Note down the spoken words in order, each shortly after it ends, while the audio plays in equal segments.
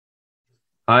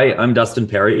Hi, I'm Dustin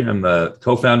Perry. I'm a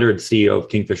co-founder and CEO of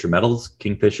Kingfisher Metals.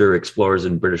 Kingfisher explores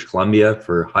in British Columbia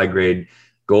for high-grade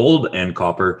gold and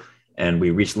copper, and we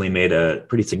recently made a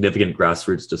pretty significant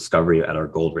grassroots discovery at our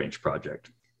Gold Range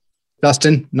project.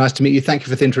 Dustin, nice to meet you. Thank you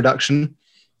for the introduction.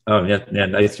 Oh, yeah,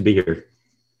 nice to be here.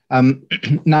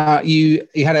 Now,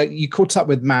 you caught up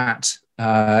with Matt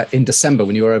in December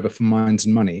when you were over for Mines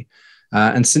and Money,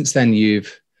 and since then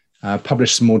you've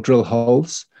published some more drill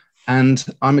holes. And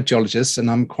I'm a geologist, and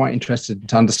I'm quite interested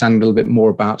to understand a little bit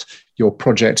more about your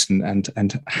project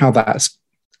and how that's,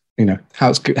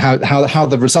 how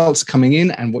the results are coming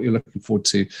in and what you're looking forward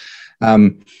to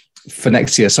for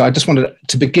next year. So I just wanted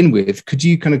to begin with, could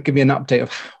you kind of give me an update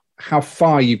of how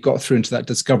far you've got through into that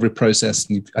discovery process?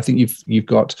 And I think you've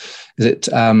got, is it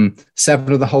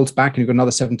 7 of the holes back, and you've got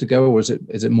another 7 to go, or is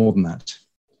it more than that?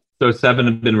 So 7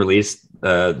 have been released.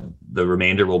 The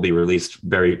remainder will be released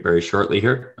very, very shortly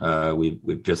here.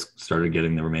 We've just started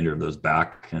getting the remainder of those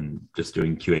back and just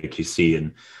doing QA/QC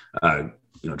and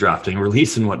drafting a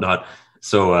release and whatnot.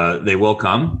 So they will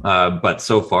come. But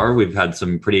so far we've had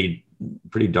some pretty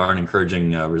darn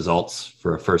encouraging results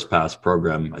for a first pass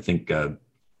program. I think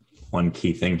one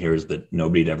key thing here is that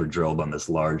nobody had ever drilled on this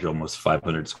large, almost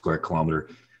 500 square kilometer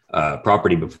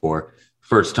property before.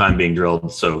 First time being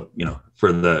drilled. So,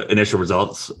 for the initial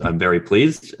results, I'm very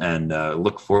pleased and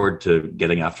look forward to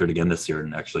getting after it again this year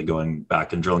and actually going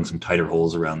back and drilling some tighter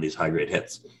holes around these high grade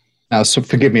hits. Now, so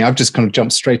forgive me, I've just kind of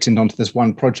jumped straight onto this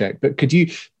one project, but could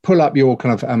you pull up your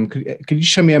kind of, could you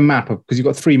show me a map of, because you've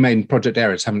got 3 main project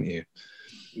areas, haven't you?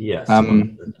 Yes.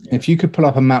 If you could pull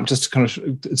up a map just to kind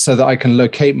of, so that I can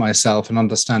locate myself and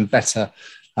understand better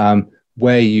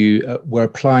where you were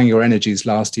applying your energies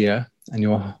last year and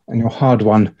your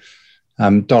hard-won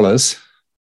dollars.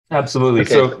 Absolutely.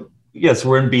 Okay. So yes,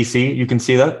 we're in BC. You can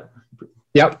see that.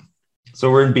 Yep. So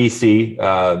we're in BC.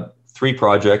 3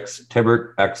 projects: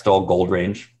 Tibbert, Extol, Gold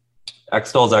Range.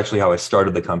 Extol is actually how I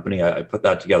started the company. I put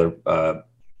that together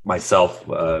myself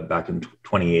back in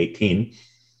 2018.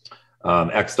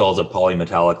 Extol is a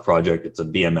polymetallic project. It's a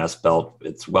VMS belt.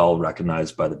 It's well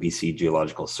recognized by the BC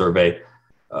Geological Survey.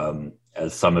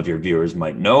 As some of your viewers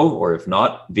might know, or if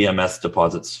not, VMS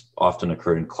deposits often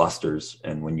occur in clusters.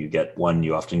 And when you get one,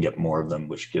 you often get more of them,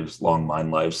 which gives long mine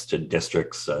lives to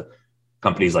districts.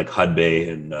 Companies like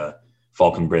Hudbay and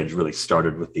Falconbridge really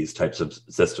started with these types of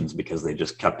systems because they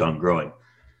just kept on growing.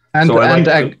 And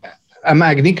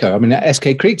Agnico, I mean,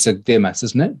 SK Creek's a VMS,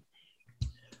 isn't it?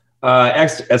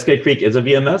 SK Creek is a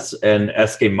VMS, and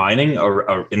SK Mining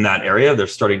are in that area. They're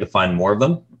starting to find more of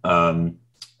them.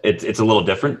 It's a little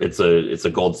different. It's a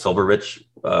gold silver rich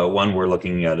one. We're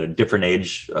looking at a different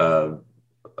age of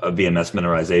VMS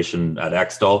mineralization at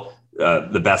Extol.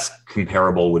 The best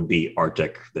comparable would be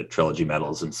Arctic, that Trilogy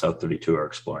Metals and South 32 are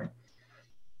exploring.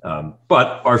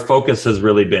 But our focus has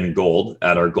really been gold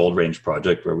at our Gold Range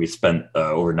project, where we spent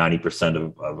over 90%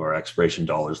 of our exploration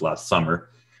dollars last summer.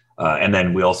 And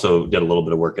then we also did a little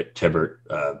bit of work at Tibbert.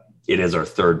 It is our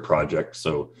 3rd project,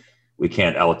 so we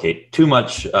can't allocate too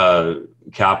much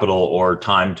capital or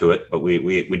time to it, but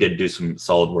we did do some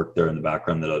solid work there in the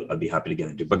background that I'd be happy to get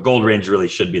into. But Gold Range really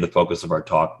should be the focus of our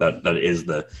talk. That is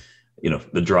the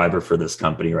driver for this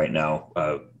company right now,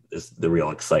 is the real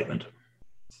excitement.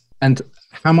 And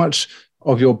how much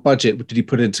of your budget did you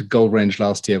put into Gold Range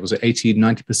last year? Was it 80,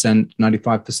 90%,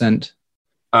 95%?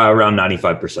 Around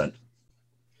 95%.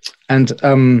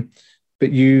 And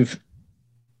but you've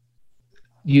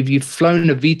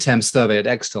flown a VTEM survey at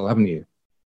Extol, haven't you?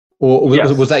 Or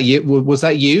yes. was that you? Was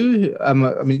that you? I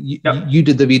mean, you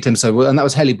did the VTEM survey, and that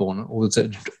was heliborne, or was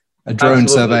it a drone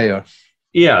survey? Or?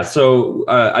 Yeah. So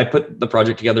I put the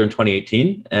project together in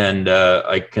 2018, and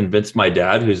I convinced my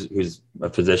dad, who's a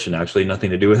physician, actually nothing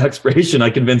to do with exploration.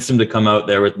 I convinced him to come out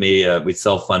there with me. We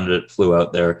self-funded it, flew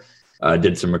out there,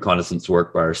 did some reconnaissance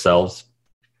work by ourselves,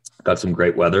 got some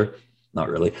great weather. Not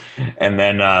really. And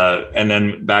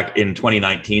then back in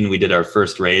 2019, we did our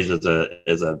first raise as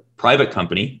a private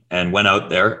company and went out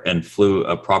there and flew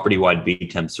a property-wide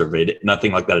VTEM survey.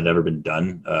 Nothing like that had ever been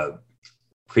done.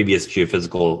 Previous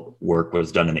geophysical work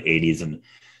was done in the 80s, and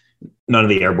none of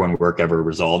the airborne work ever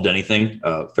resolved anything.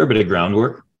 Fair bit of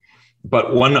groundwork.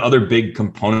 But one other big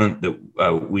component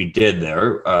that we did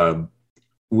there,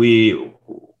 we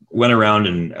went around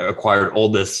and acquired all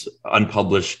this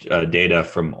unpublished data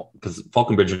because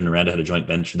Falconbridge and Noranda had a joint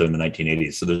venture there in the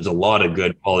 1980s. So there's a lot of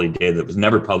good quality data that was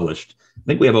never published. I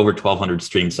think we have over 1,200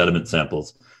 stream sediment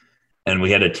samples. And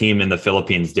we had a team in the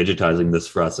Philippines digitizing this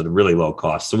for us at a really low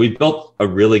cost. So we built a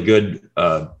really good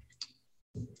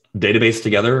database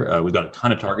together. We've got a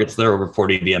ton of targets there, over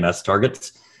 40 VMS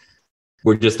targets.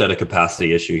 we're just at a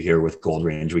capacity issue here with Gold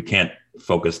Range. We can't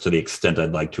focus to the extent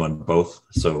I'd like to on both.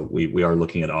 So we are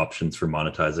looking at options for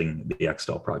monetizing the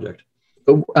Extol project.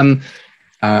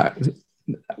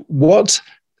 What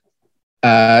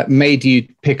made you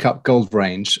pick up Gold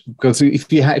Range? Because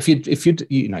if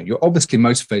you're obviously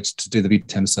motivated to do the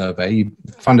VTEM survey. You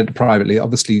funded it privately.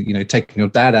 Obviously, taking your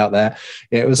dad out there.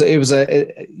 You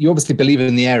obviously believe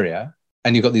in the area,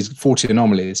 and you've got these 40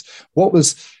 anomalies. What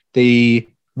was the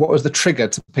trigger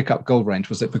to pick up Gold Range?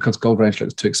 Was it because Gold Range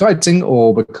looked too exciting,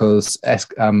 or because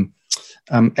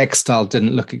Extol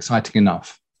didn't look exciting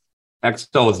enough?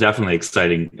 Extol was definitely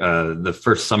exciting. The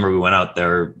first summer we went out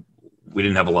there, we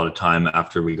didn't have a lot of time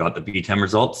after we got the VTEM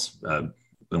results.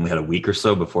 We only had a week or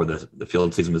so before the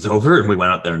field season was over, and we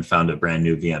went out there and found a brand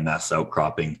new VMS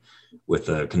outcropping with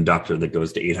a conductor that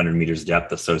goes to 800 meters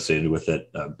depth associated with it,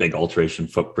 a big alteration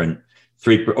footprint,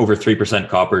 over 3%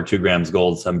 copper, 2 grams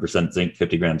gold, 7% zinc,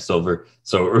 50 grams silver.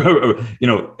 So,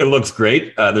 it looks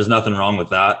great. There's nothing wrong with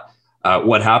that.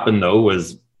 What happened though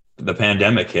was the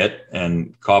pandemic hit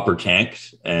and copper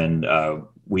tanked, and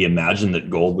we imagined that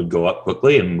gold would go up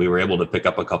quickly, and we were able to pick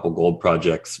up a couple gold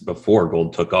projects before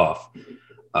gold took off.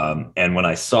 And when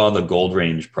I saw the Gold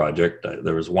Range project,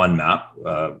 there was one map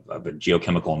of a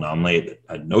geochemical anomaly that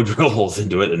had no drill holes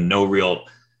into it and no real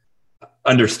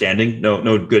understanding,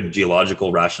 no good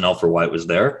geological rationale for why it was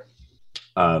there.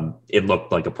 It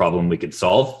looked like a problem we could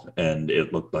solve, and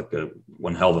it looked like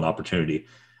one hell of an opportunity,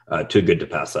 too good to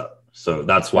pass up. So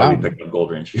that's why we picked up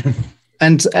Gold Range.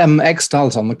 And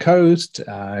Extol's on the coast.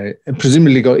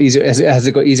 Presumably got easier. Has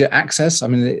it got easier access? I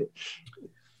mean,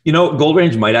 Gold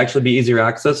Range might actually be easier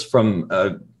access from.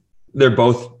 They're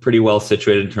both pretty well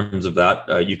situated in terms of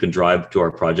that. You can drive to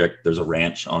our project. There's a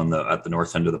ranch at the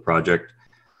north end of the project.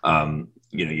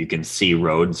 You can see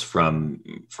roads from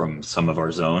some of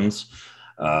our zones.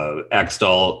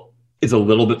 Extol is a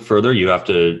little bit further. You have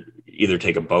to either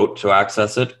take a boat to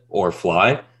access it or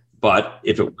fly. But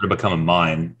if it were to become a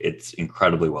mine, it's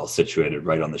incredibly well situated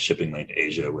right on the shipping lane to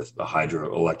Asia, with a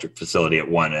hydroelectric facility at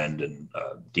one end and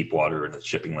deep water and a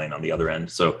shipping lane on the other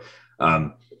end. So,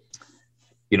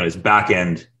 it's back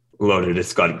end loaded.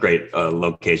 It's got a great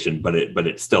location, but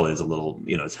it still is a little,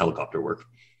 it's helicopter work.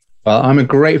 Well, I'm a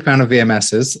great fan of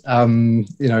VMSs.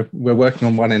 We're working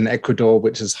on one in Ecuador,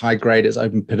 which is high grade. It's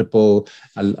open pittable.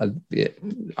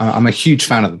 I'm a huge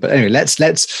fan of them. But anyway, let's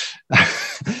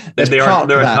they're a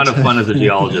ton of fun as a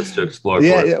geologist to explore.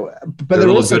 Yeah, but they're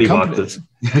also goodie boxes.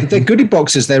 They're goodie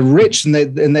boxes. They're rich, and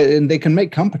they can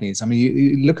make companies. I mean,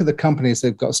 you look at the companies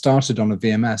they've got started on a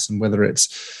VMS, and whether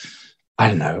it's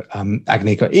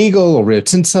Agnico Eagle or Rio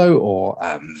Tinto or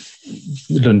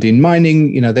Lundin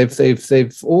Mining,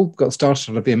 they've all got started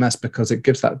on a VMS because it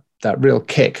gives that real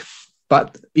kick.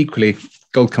 But equally,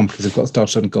 gold companies have got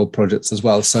started on gold projects as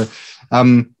well. So,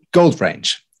 Gold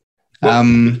Range.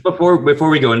 Before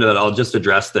we go into that, I'll just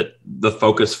address that the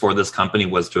focus for this company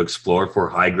was to explore for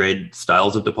high grade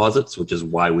styles of deposits, which is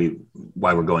why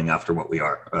we're going after what we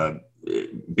are.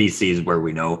 BC is where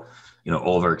we know.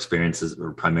 All of our experiences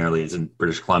primarily is in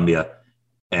British Columbia,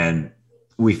 and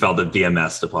we felt that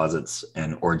VMS deposits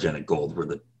and orogenic gold were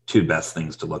the two best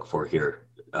things to look for here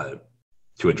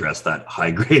to address that high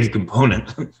grade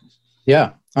component.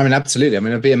 Yeah, I mean, absolutely. I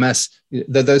mean, a VMS,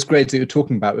 those grades that you're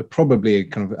talking about were probably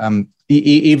kind of,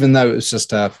 even though it was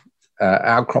just a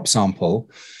outcrop sample,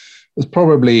 it was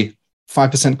probably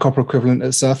 5% copper equivalent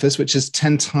at surface, which is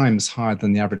 10 times higher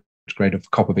than the average grade of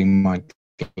copper being mined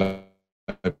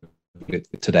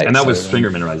today. And that was stringer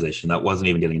mineralization. That wasn't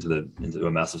even getting into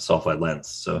a massive sulfide lens.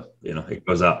 So, it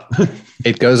goes up.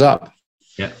 It goes up.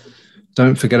 Yeah.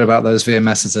 Don't forget about those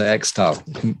VMSs at Extol.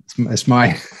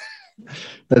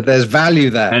 There's value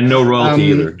there. And no royalty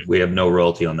either. We have no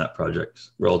royalty on that project.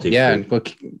 Royalty free. Well,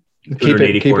 keep it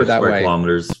that way.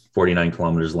 Kilometers, 49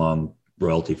 kilometers long,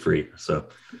 royalty free. So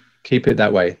keep it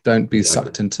that way. Don't be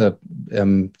sucked into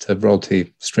to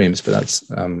royalty streams, but that's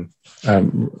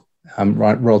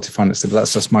royalty financing, but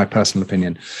that's just my personal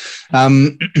opinion.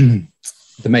 The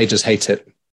majors hate it.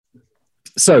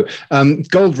 So,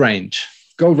 Gold Range.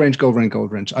 I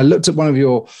looked at one of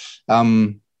your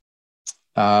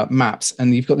maps,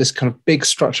 and you've got this kind of big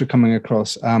structure coming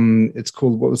across. It's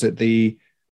called, what was it? The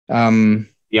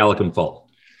Yalacum Fault.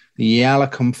 The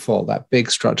Yalacum Fault, that big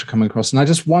structure coming across. And I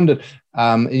just wondered,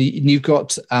 you've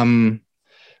got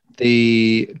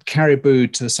the Caribou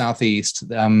to the southeast,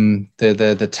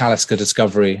 the Talisker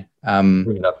discovery.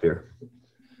 Bring it up here.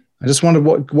 I just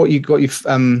wondered what you got.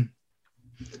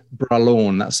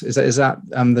 Bralorne. Is that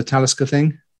the Talisker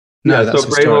thing? No, yeah, so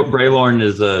Braylorne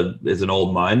is an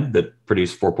old mine that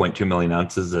produced 4.2 million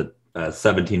ounces at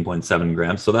 17.7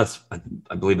 grams. So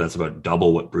I believe that's about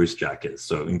double what Brucejack is.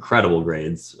 So incredible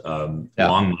grades, long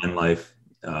mine life,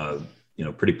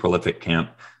 pretty prolific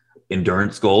camp.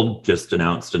 Endurance Gold just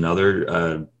announced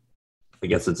another, I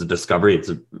guess it's a discovery.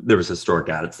 There was historic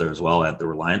adits there as well at the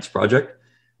Reliance project.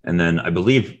 And then I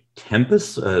believe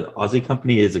Tempest, an Aussie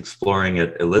company, is exploring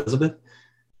at Elizabeth.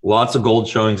 Lots of gold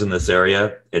showings in this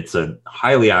area. It's a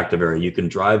highly active area. You can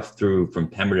drive through from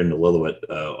Pemberton to Lillooet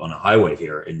on a highway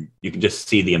here, and you can just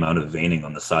see the amount of veining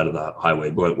on the side of the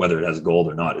highway, whether it has gold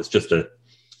or not. It's just a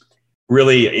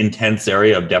really intense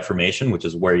area of deformation, which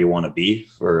is where you want to be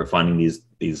for finding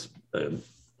these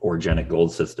orogenic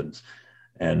gold systems.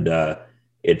 And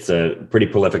it's a pretty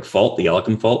prolific fault, the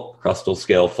Ellicum fault, crustal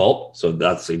scale fault. So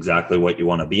that's exactly what you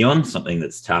want to be on, something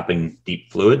that's tapping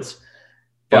deep fluids.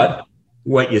 But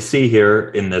what you see here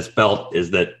in this belt is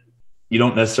that you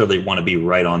don't necessarily want to be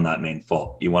right on that main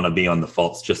fault. You want to be on the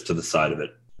faults just to the side of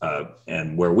it.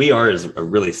 And where we are is a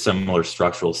really similar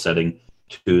structural setting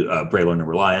to Braylorn and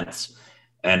Reliance.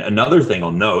 And another thing I'll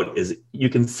note is you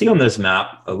can see on this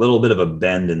map a little bit of a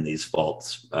bend in these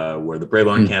faults where the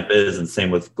Braylorn camp is, and same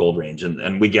with Gold Range.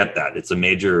 And we get that. It's a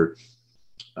major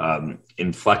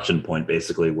inflection point,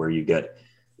 basically, where you get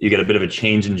a bit of a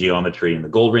change in geometry in the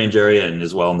Gold Range area and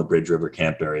as well in the Bridge River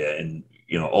camp area. And,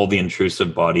 all the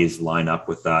intrusive bodies line up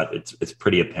with that. It's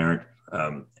pretty apparent.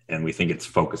 And we think it's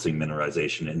focusing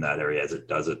mineralization in that area as it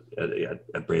does at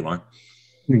Braylorn.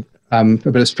 A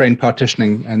bit of strain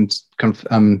partitioning and kind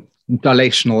of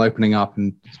dilational opening up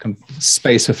and kind of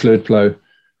space for fluid flow.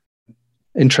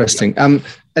 Interesting. And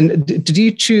did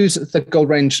you choose the Gold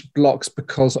Range blocks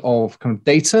because of kind of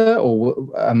data, or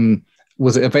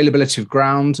was it availability of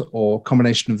ground, or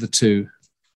combination of the two?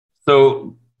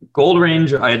 So Gold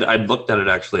Range, I'd looked at it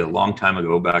actually a long time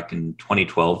ago, back in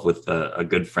 2012, with a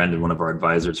good friend and one of our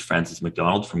advisors, Francis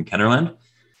McDonald from Kennerland.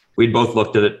 We'd both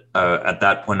looked at it at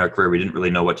that point in our career. We didn't really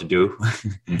know what to do,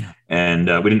 and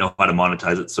we didn't know how to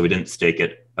monetize it, so we didn't stake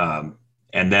it.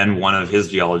 And then one of his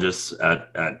geologists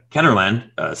at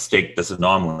Kennerland staked this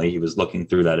anomaly. He was looking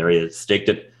through that area, staked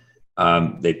it.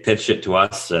 They pitched it to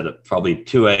us at probably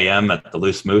 2 a.m. at the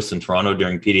Loose Moose in Toronto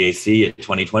during PDAC in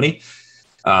 2020.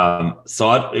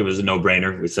 Saw it was a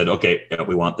no-brainer. We said, okay, yeah,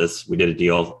 we want this. We did a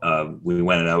deal. We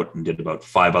went out and did about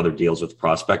 5 other deals with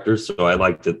prospectors. So I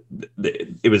liked it.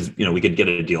 It was, we could get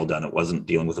a deal done. It wasn't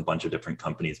dealing with a bunch of different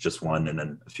companies, just one, and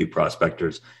then a few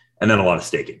prospectors, and then a lot of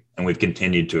staking. And we've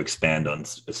continued to expand on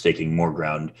staking more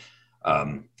ground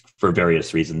for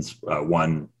various reasons.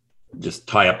 One, just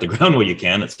tie up the ground where you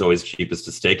can. It's always cheapest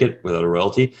to stake it without a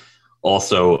royalty.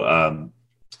 Also,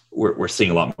 we're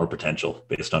seeing a lot more potential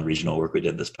based on regional work we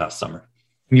did this past summer.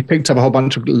 You picked up a whole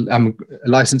bunch of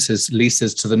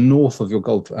leases to the north of your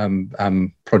gold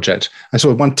project. I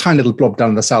saw one tiny little blob down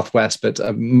in the southwest, but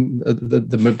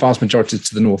the vast majority is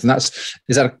to the north. And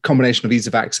is that a combination of ease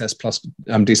of access plus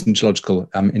decent geological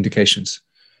indications?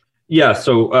 Yeah,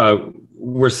 so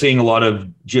we're seeing a lot of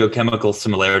geochemical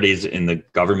similarities in the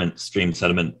government stream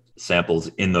sediment samples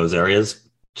in those areas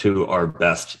to our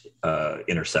best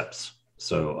intercepts.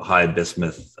 So high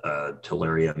bismuth,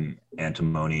 tellurium,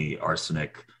 antimony,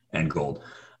 arsenic, and gold.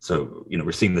 So,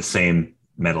 we're seeing the same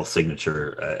metal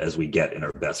signature as we get in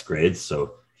our best grades.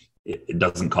 So it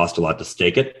doesn't cost a lot to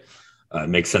stake it. It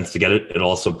makes sense to get it. It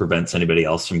also prevents anybody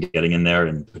else from getting in there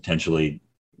and potentially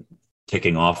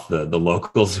ticking off the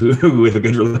locals who we have a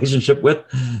good relationship with.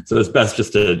 So it's best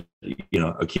just to,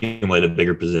 accumulate a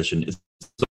bigger position. It's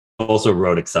also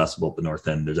road accessible at the north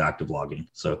end. There's active logging.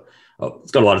 So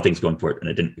it's got a lot of things going for it.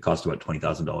 And it cost about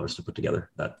 $20,000 to put together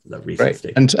that recent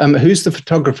stake. And who's the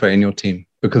photographer in your team?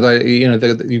 Because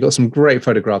you've got some great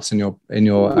photographs in your.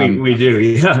 We do,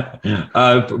 yeah.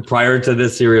 Prior to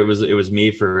this year, it was me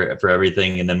for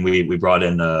everything, and then we brought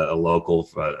in a local,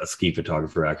 a ski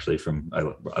photographer actually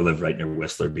I live right near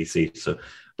Whistler, BC, so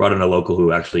brought in a local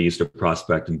who actually used to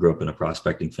prospect and grew up in a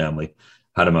prospecting family.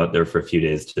 Had him out there for a few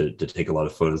days to take a lot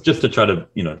of photos, just to try to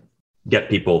get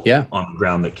people on the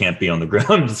ground that can't be on the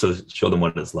ground, so show them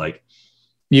what it's like.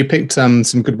 You picked some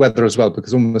good weather as well,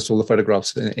 because almost all the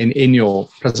photographs in your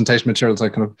presentation materials are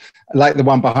kind of like the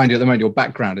one behind you at the moment, your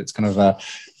background. It's kind of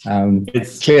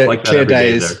it's clear, like clear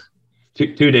days.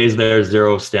 2 days there,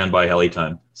 0 standby heli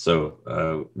time.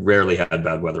 So rarely had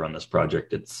bad weather on this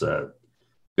project. It's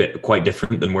quite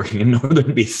different than working in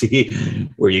northern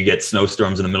BC, where you get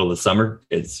snowstorms in the middle of the summer.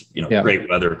 It's great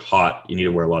weather, hot. You need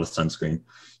to wear a lot of sunscreen.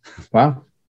 Wow.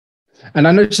 And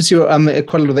I noticed you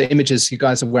quite a lot of the images you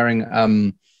guys are wearing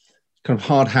kind of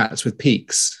hard hats with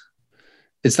peaks.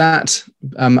 is that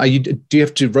do you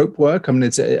have to do rope work? I mean,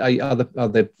 are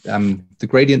the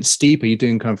gradients steep? Are you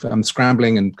doing kind of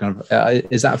scrambling and kind of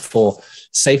is that for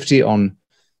safety on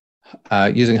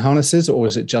using harnesses, or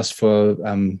is it just for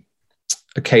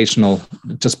occasional,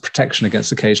 just protection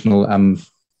against occasional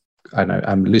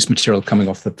loose material coming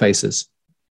off the faces?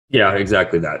 Yeah,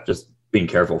 exactly that. Just being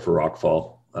careful for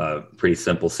rockfall. Pretty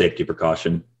simple safety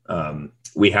precaution.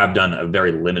 We have done a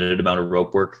very limited amount of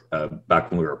rope work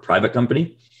back when we were a private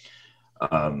company,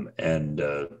 and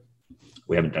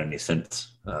we haven't done any since.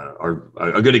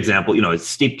 A good example, it's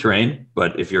steep terrain,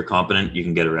 but if you're competent, you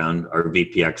can get around. Our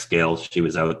VPX Gail, she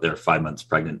was out there 5 months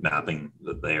pregnant mapping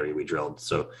the area we drilled.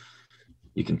 So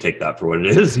you can take that for what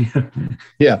it is.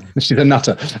 Yeah, she's a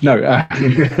nutter. No,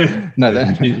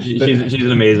 no, she's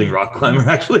an amazing rock climber,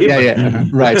 actually. Yeah,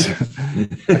 right.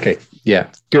 Okay,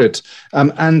 yeah, good.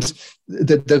 And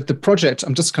the project,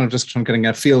 I'm just trying getting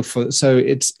a feel for. So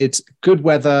it's good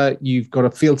weather. You've got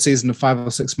a field season of 5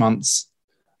 or 6 months,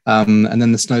 and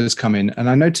then the snows come in. And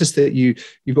I noticed that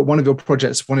you've got one of your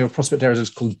projects, one of your prospect areas is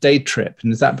called Day Trip,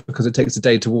 and is that because it takes a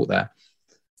day to walk there?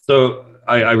 So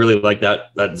I really like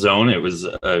that zone. It was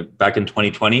back in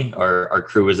 2020. Our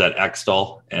crew was at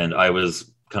Extol, and I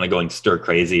was kind of going stir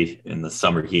crazy in the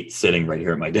summer heat, sitting right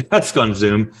here at my desk on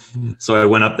Zoom. So I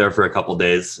went up there for a couple of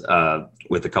days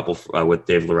with with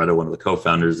Dave Loretto, one of the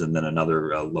co-founders, and then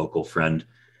another local friend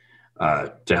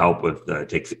to help with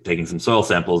taking some soil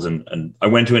samples. And I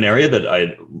went to an area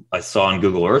that I saw on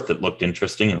Google Earth that looked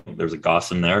interesting. There's a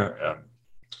gossan there.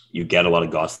 You get a lot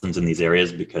of gossans in these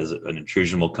areas because an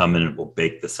intrusion will come in and will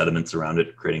bake the sediments around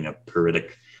it, creating a pyritic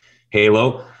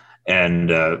halo.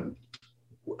 And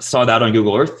saw that on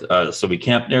Google Earth. So we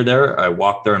camped near there. I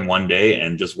walked there in one day,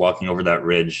 and just walking over that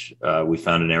ridge, we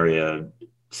found an area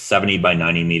 70 by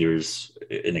 90 meters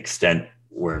in extent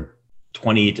where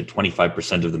 20 to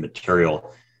 25% of the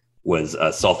material was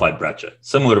sulfide breccia,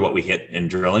 similar to what we hit in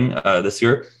drilling this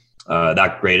year.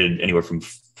 That graded anywhere from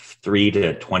 3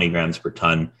 to 20 grams per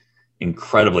ton,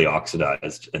 incredibly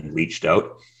oxidized and leached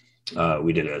out.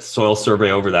 We did a soil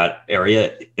survey over that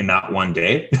area in that one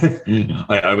day.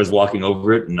 I was walking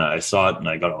over it and I saw it and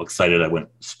I got all excited. I went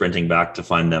sprinting back to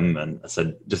find them and I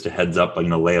said, just a heads up, I'm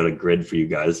going to lay out a grid for you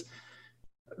guys.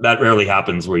 That rarely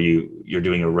happens where you're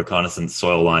doing a reconnaissance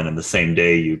soil line and the same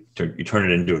day you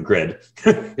turn it into a grid.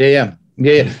 Yeah.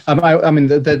 I mean,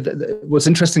 what's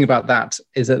interesting about that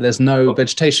is that there's no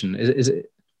vegetation. Is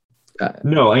it?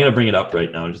 No, I'm going to bring it up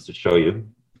right now just to show you.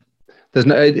 There's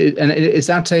no, and is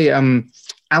that a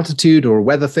altitude or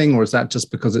weather thing, or is that just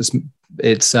because is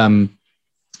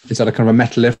that a kind of a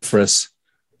metalliferous?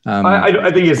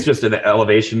 I think it's just an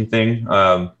elevation thing.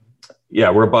 Yeah,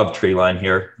 we're above tree line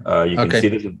here. You can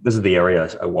see this is the area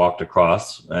I walked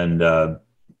across, and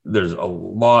there's a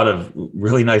lot of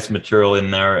really nice material in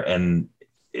there, and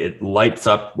it lights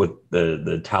up with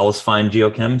the talus fine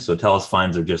geochem. So talus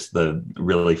fines are just the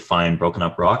really fine broken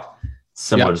up rock,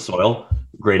 similar to soil,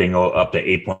 grading up to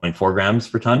 8.4 grams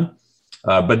per ton.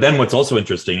 But then what's also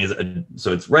interesting is,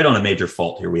 so it's right on a major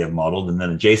fault here we have modeled, and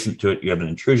then adjacent to it, you have an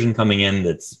intrusion coming in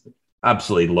that's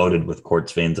absolutely loaded with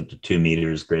quartz veins up to 2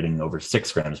 meters, grading over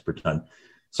 6 grams per ton.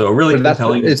 So really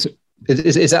compelling. Is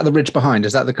that the ridge behind?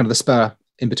 Is that the kind of the spur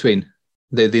in between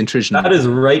the intrusion? That is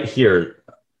right here.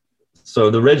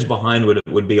 So the ridge behind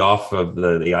would be off of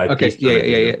the eyepiece.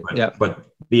 Okay, yeah. But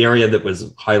the area that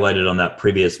was highlighted on that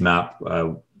previous map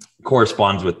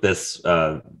corresponds with this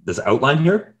outline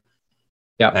here.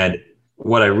 Yeah. And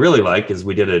what I really like is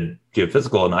we did an IP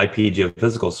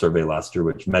geophysical survey last year,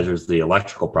 which measures the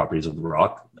electrical properties of the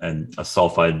rock, and a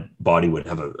sulfide body would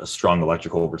have a strong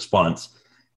electrical response.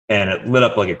 And it lit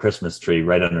up like a Christmas tree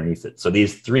right underneath it. So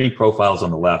these 3 profiles on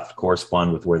the left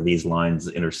correspond with where these lines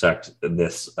intersect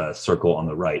this circle on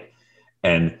the right.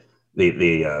 And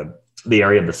the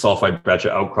area of the sulfide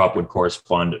breccia outcrop would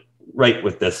correspond right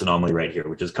with this anomaly right here,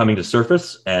 which is coming to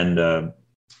surface. And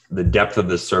the depth of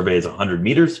this survey is 100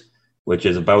 meters, which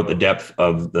is about the depth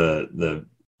of the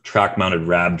track-mounted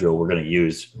RAB drill we're going to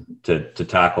use to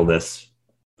tackle this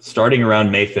starting around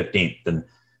May 15th. And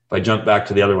if I jump back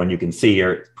to the other one, you can see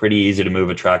here, it's pretty easy to move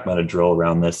a track-mounted drill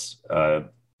around this.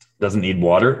 Doesn't need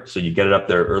water, so you get it up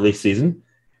there early season.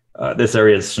 This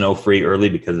area is snow-free early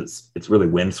because it's really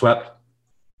windswept.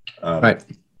 Right.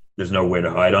 There's nowhere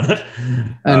to hide on it.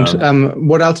 And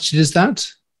what altitude is that?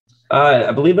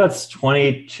 I believe that's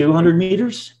 2,200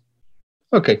 meters.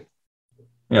 Okay.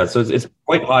 Yeah, so it's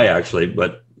quite high actually,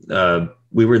 but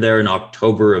we were there in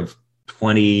October of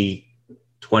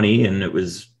 2020, and it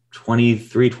was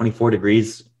 23, 24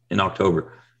 degrees in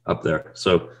October up there.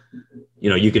 So,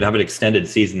 you could have an extended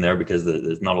season there because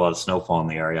there's not a lot of snowfall in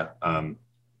the area.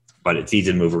 but it's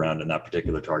easy to move around in that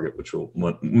particular target, which will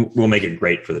make it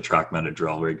great for the track mounted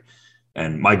drill rig.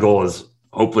 And my goal is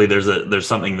hopefully there's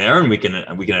something there, and we can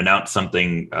announce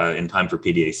something in time for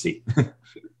PDAC,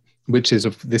 which is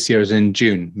this year is in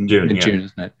June. June,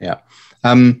 isn't it? Yeah.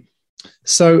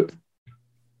 So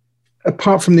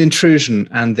apart from the intrusion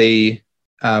and the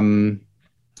kind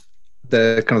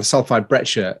of sulfide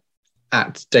breccia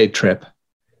at Day Trip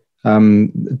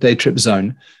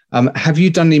zone, have you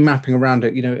done any mapping around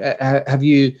it? Have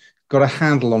you got a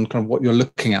handle on kind of what you're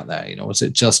looking at there? Is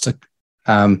it just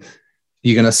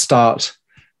you're going to start?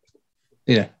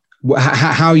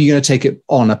 How are you going to take it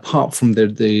on apart from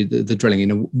the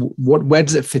drilling? Where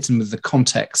does it fit in with the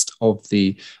context of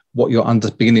what you're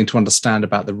beginning to understand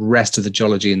about the rest of the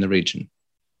geology in the region?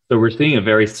 So we're seeing a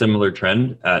very similar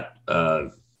trend at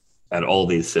all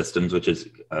these systems, which is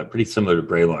pretty similar to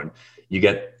Braylorn. You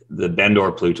get the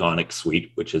Bendor Plutonic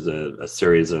Suite, which is a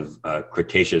series of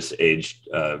Cretaceous aged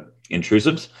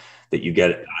intrusives that you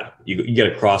get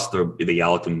across the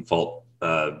Yalakam Fault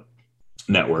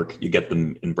network. You get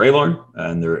them in Braylorn,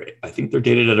 and I think they're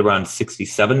dated at around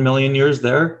 67 million years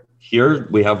there. Here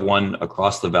we have one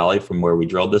across the valley from where we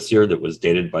drilled this year that was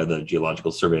dated by the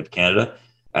Geological Survey of Canada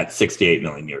at 68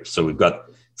 million years. So we've got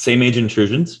same age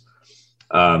intrusions,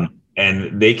 and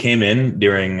they came in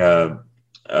during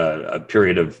a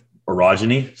period of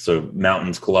orogeny, so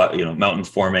mountains mountains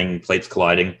forming, plates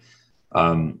colliding,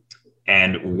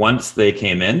 and once they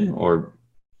came in, or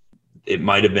it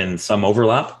might have been some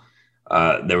overlap,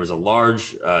 there was a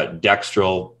large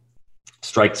dextral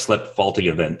strike slip faulting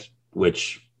event,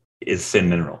 which is syn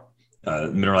mineral.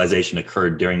 Mineralization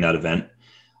occurred during that event.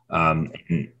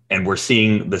 And we're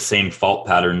seeing the same fault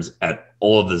patterns at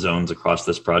all of the zones across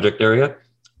this project area,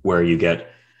 where you get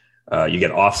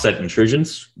offset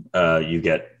intrusions, you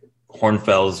get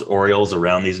hornfels, orioles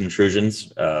around these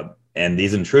intrusions. And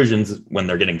these intrusions, when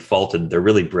they're getting faulted, they're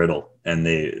really brittle, and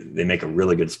they make a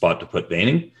really good spot to put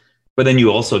veining. But then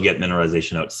you also get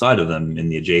mineralization outside of them in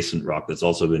the adjacent rock that's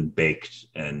also been baked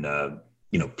and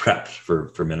prepped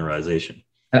for mineralization.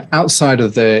 Outside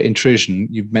of the intrusion,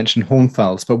 you mentioned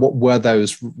hornfels, but what were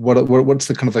those? What's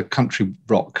the kind of the country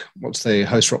rock? What's the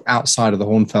host rock outside of the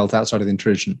hornfels, outside of the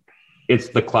intrusion? It's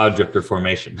the Cloud Drifter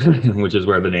Formation, which is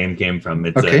where the name came from.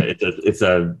 It's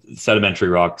a sedimentary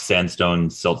rock, sandstone,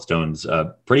 siltstones,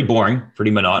 pretty boring,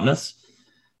 pretty monotonous.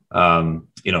 Them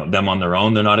on their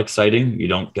own, they're not exciting. You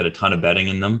don't get a ton of bedding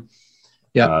in them.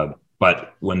 Yeah.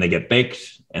 But when they get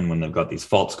baked and when they've got these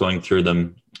faults going through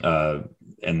them,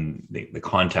 and the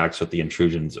contacts with the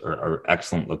intrusions are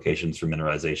excellent locations for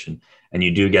mineralization. And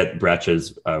you do get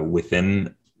breccias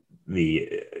within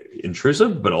the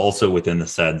intrusive, but also within the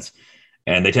seds.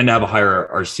 And they tend to have a higher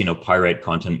arsenopyrite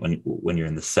content when you're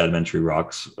in the sedimentary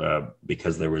rocks,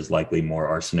 because there was likely more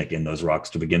arsenic in those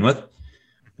rocks to begin with.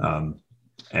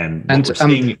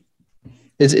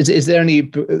 Is there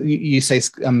any, you say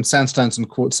sandstones and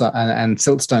quartz and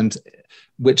siltstones,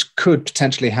 which could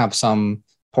potentially have some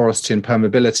porosity and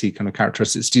permeability kind of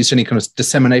characteristics? Do you see any kind of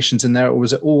disseminations in there, or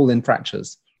was it all in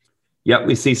fractures? Yeah,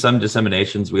 we see some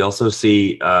disseminations. We also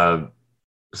see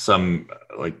some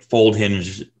like fold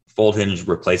hinge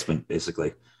replacement,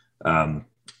 basically. At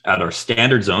our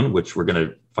standard zone, which we're going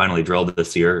to finally drill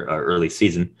this year, early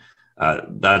season,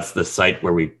 that's the site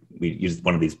where we used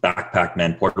one of these Backpack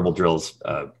Man portable drills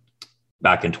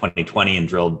back in 2020 and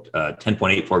drilled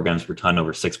 10.84 grams per ton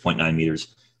over 6.9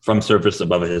 meters from surface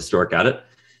above a historic adit.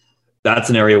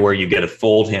 That's an area where you get a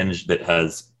fold hinge that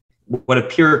has what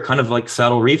appear kind of like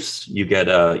saddle reefs. You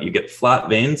get flat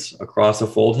veins across a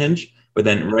fold hinge, but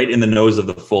then right in the nose of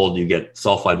the fold, you get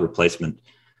sulfide replacement,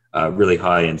 really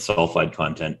high in sulfide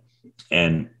content.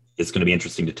 And it's going to be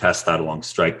interesting to test that along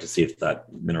strike to see if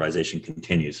that mineralization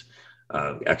continues.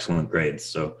 Excellent grades.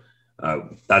 So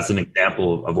that's an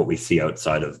example of what we see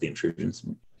outside of the intrusions.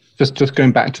 Just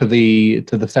going back to the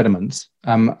sediments,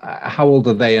 how old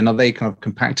are they, and are they kind of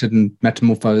compacted and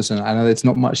metamorphosed? And I know there's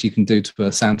not much you can do to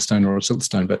a sandstone or a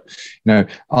siltstone, but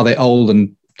are they old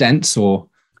and dense, or?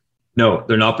 No,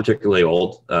 they're not particularly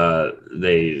old.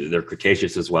 They're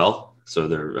Cretaceous as well, so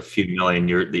they're a few million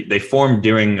years. They formed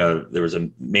during there was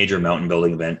a major mountain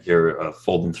building event here, a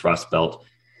fold and thrust belt.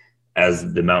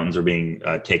 As the mountains are being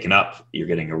taken up, you're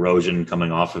getting erosion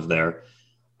coming off of there.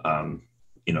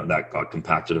 That got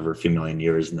compacted over a few million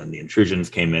years, and then the intrusions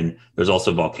came in. There's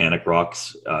also volcanic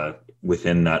rocks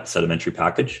within that sedimentary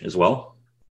package as well.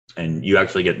 And you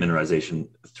actually get mineralization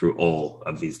through all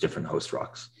of these different host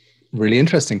rocks. Really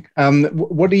interesting.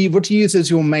 What do you use as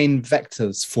your main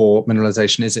vectors for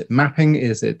mineralization? Is it mapping?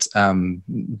 Is it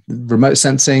remote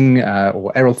sensing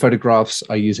or aerial photographs?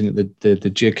 Are you using the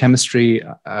geochemistry?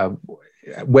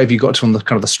 where have you got to on the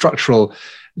kind of the structural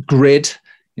grid?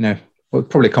 Well,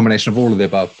 probably a combination of all of the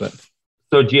above, but.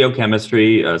 So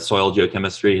geochemistry, soil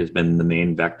geochemistry has been the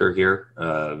main vector here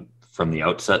from the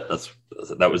outset.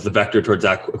 That was the vector towards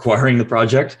acquiring the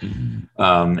project.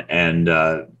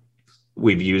 And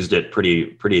we've used it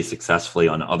pretty successfully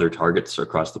on other targets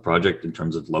across the project in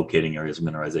terms of locating areas of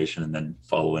mineralization and then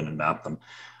follow in and map them.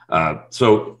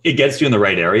 So it gets you in the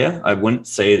right area. I wouldn't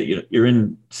say that you're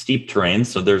in steep terrain,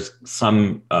 so there's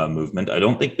some movement. I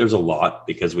don't think there's a lot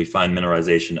because we find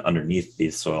mineralization underneath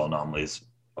these soil anomalies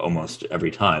almost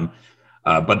every time.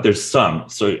 But there's some,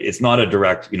 so it's not a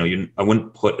direct, I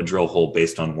wouldn't put a drill hole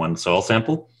based on one soil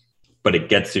sample, but it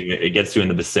gets you in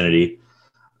the vicinity.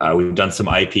 We've done some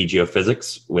IP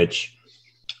geophysics, which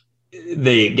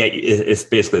it's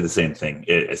basically the same thing.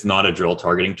 It's not a drill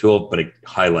targeting tool, but it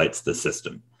highlights the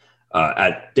system.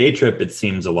 At Daytrip, it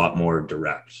seems a lot more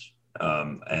direct.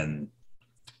 And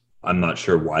I'm not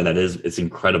sure why that is. It's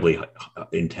incredibly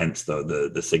intense, though,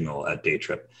 the signal at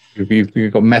Daytrip.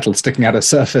 You've got metal sticking out of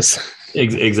surface.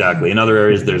 Exactly. In other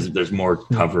areas, there's more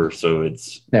cover, so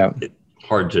it's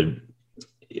hard to.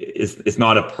 It's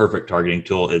not a perfect targeting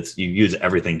tool. You use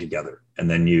everything together, and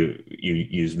then you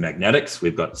use magnetics.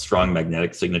 We've got strong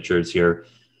magnetic signatures here.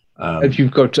 If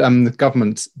you've got the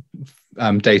government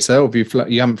data, or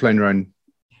you haven't flown your own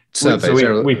surveys?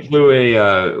 So we flew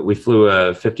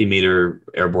a 50-meter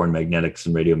airborne magnetics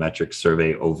and radiometric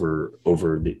survey over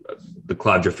the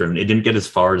Cloud Drifter, and it didn't get as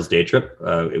far as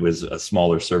Daytrip. It was a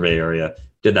smaller survey area.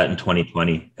 Did that in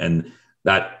 2020, and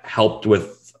that helped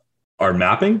with our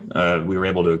mapping. We were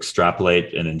able to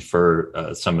extrapolate and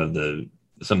infer some of the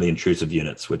intrusive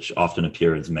units, which often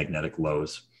appear as magnetic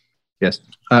lows. Yes.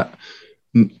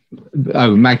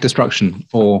 Mag destruction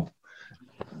or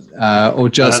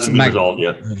just mag resolved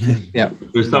yet. Yeah.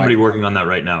 There's somebody working on that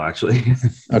right now, actually.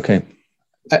 Okay.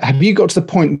 Have you got to the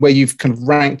point where you've kind of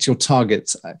ranked your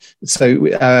targets? So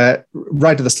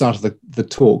right at the start of the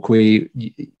talk,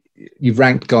 you've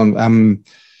ranked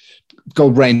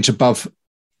Gold Range above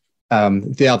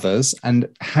the others, and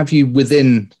have you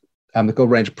within the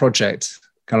Gold Range project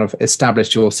kind of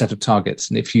established your set of targets?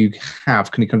 And if you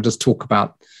have, can you kind of just talk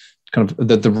about kind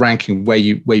of the ranking where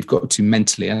you've got to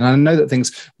mentally? And I know that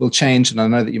things will change, and I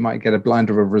know that you might get a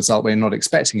blinder of a result where you're not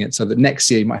expecting it, so that next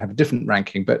year you might have a different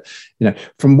ranking. But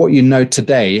from what you know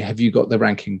today, have you got the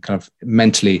ranking kind of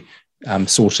mentally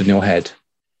sorted in your head?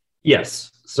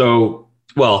 Yes. So,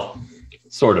 well,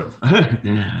 sort of.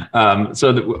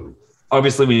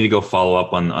 Obviously, we need to go follow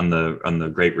up on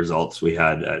the great results we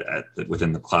had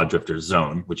within the Cloud Drifter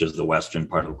zone, which is the western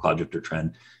part of the Cloud Drifter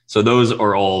trend. So those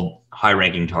are all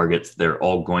high-ranking targets. They're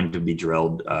all going to be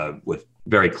drilled with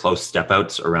very close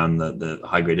step-outs around the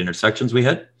high-grade intersections we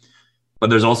had. But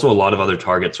there's also a lot of other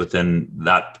targets within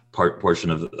that portion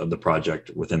of the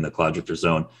project within the Cloud Drifter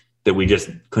zone that we just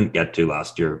couldn't get to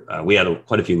last year. We had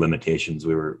quite a few limitations.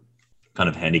 We were kind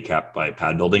of handicapped by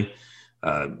pad building.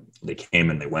 They came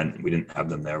and they went. We didn't have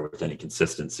them there with any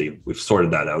consistency. We've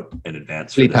sorted that out in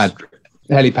advance.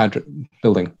 Helipad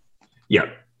building. Yeah.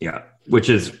 Which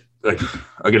is like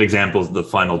a good example is the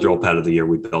final drill pad of the year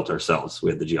we built ourselves. We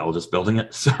had the geologist building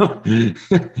it. So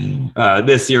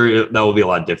this year that will be a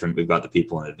lot different. We've got the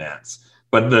people in advance.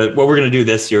 But what we're going to do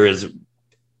this year is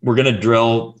we're going to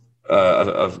drill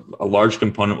a large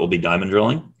component will be diamond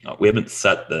drilling. We haven't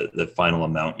set the final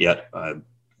amount yet. Got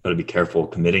to be careful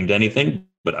committing to anything,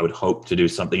 but I would hope to do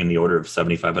something in the order of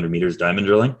 7,500 meters diamond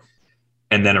drilling,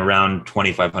 and then around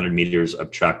 2,500 meters of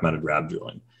track mounted RAB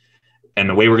drilling. And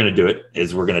the way we're going to do it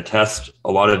is we're going to test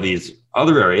a lot of these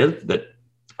other areas that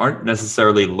aren't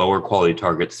necessarily lower quality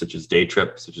targets, such as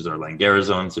Daytrip, such as our Langara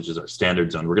zone, such as our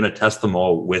standard zone. We're going to test them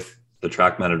all with the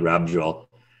track mounted RAB drill,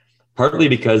 partly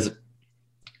because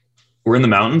we're in the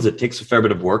mountains. It takes a fair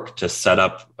bit of work to set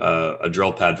up a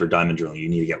drill pad for diamond drilling. You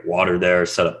need to get water there,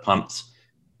 set up pumps.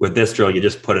 With this drill, you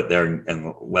just put it there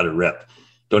and let it rip.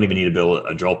 Don't even need to build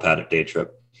a drill pad at Daytrip.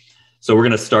 So we're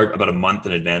going to start about a month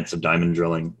in advance of diamond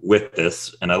drilling with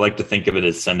this. And I like to think of it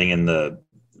as sending in the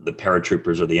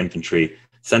paratroopers or the infantry,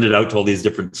 send it out to all these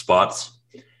different spots.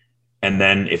 And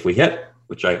then if we hit,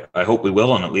 which I hope we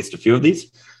will on at least a few of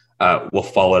these, we'll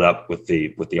follow it up with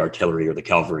the artillery or the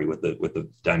cavalry with the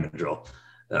diamond drill.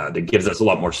 That gives us a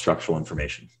lot more structural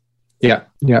information. Yeah,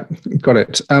 got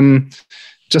it.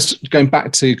 Just going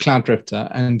back to Cloud Drifter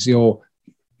and your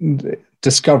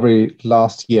discovery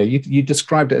last year, you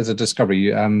described it as a discovery.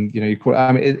 You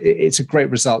call it, it's a great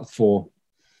result for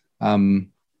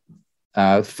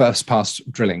first pass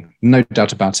drilling, no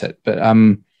doubt about it. But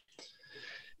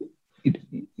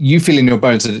you feel in your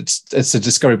bones that it's a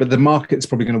discovery, but the market's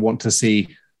probably going to want to see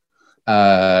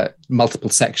multiple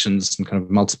sections and kind of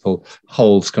multiple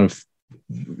holes, kind of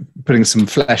putting some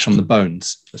flesh on the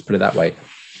bones. Let's put it that way.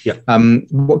 Yeah.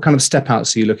 What kind of step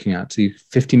outs are you looking at? Are you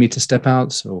 50-meter step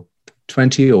outs or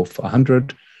 20 or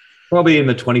 100? Probably in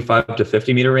the 25 to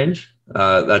 50 meter range.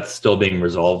 That's still being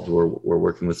resolved. We're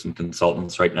working with some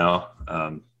consultants right now.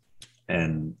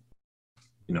 And,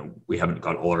 we haven't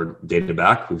got all our data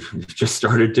back. We've just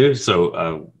started to.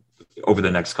 So over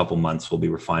the next couple months, we'll be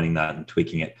refining that and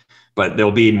tweaking it. But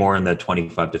there'll be more in the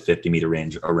 25 to 50 meter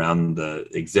range around the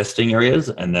existing areas,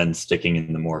 and then sticking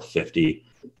in the more 50,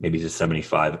 maybe to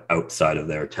 75 outside of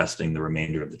there, testing the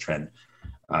remainder of the trend.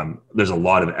 There's a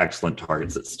lot of excellent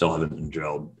targets that still haven't been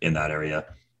drilled in that area.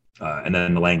 And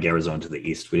then the Langara zone to the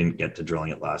east, we didn't get to drilling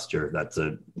it last year. That's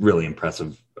a really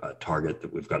impressive target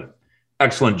that we've got an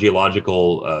excellent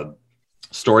geological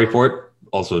story for it.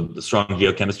 Also the strong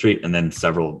geochemistry, and then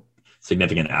several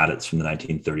significant adits from the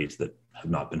 1930s that have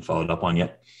not been followed up on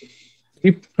yet. Can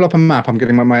you pull up a map? I'm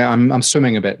getting I'm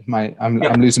swimming a bit. I'm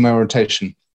losing my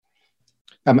orientation.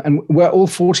 And were all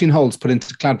 14 holes put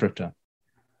into Cloud Drifter?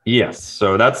 Yes.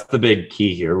 So that's the big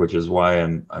key here, which is why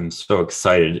I'm so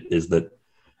excited, is that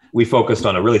we focused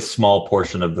on a really small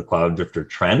portion of the Cloud Drifter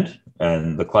trend.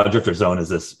 And the Cloud Drifter zone is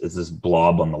this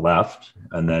blob on the left.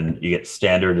 And then you get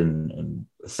Standard and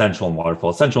Essential and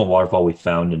Waterfall. Essential and Waterfall we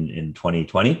found in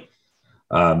 2020.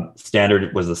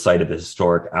 Standard was the site of a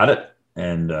historic adit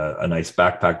and a nice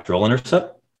backpack drill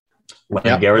intercept.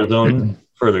 Langara zone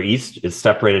further east is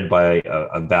separated by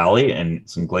a valley and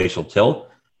some glacial till.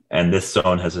 And this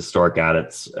zone has historic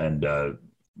adits, and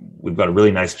we've got a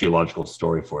really nice geological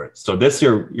story for it. So this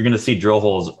year, you're going to see drill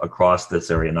holes across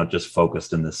this area, not just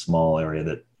focused in this small area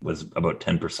that was about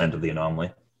 10% of the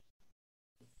anomaly.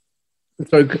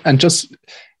 So, and just,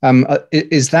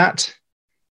 is that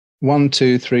 1,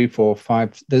 2, 3, 4,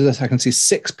 5? I can see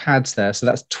 6 pads there. So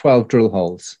that's 12 drill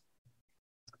holes.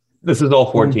 This is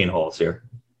all 14 holes here.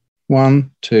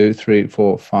 1, 2, 3,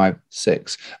 4, 5,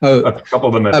 6. Oh, a couple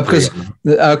of them are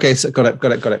okay. So got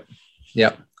it.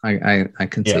 Yeah, I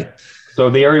can see. So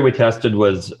the area we tested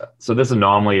was, so this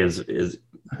anomaly is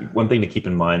one thing to keep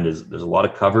in mind is there's a lot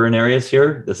of cover in areas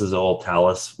here. This is all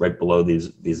talus right below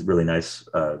these really nice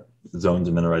zones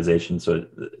of mineralization. So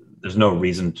there's no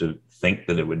reason to think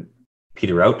that it would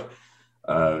peter out.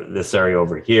 This area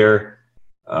over here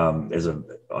is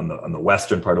on the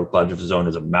western part of the Cloud Drifter zone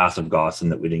is a massive Gossan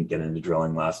that we didn't get into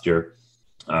drilling last year,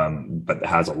 but it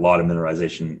has a lot of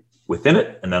mineralization within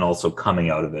it, and then also coming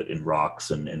out of it in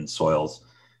rocks and in soils.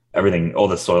 Everything, all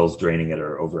the soils draining it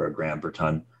are over 1 gram per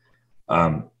ton.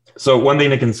 So one thing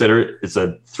to consider is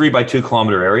a 3 by 2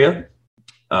 kilometer area,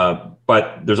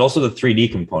 but there's also the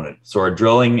 3D component. So our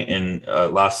drilling in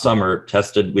last summer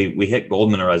tested, we hit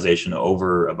gold mineralization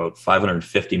over about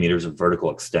 550 meters of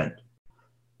vertical extent.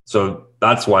 So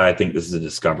that's why I think this is a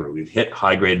discovery. We've hit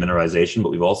high grade mineralization, but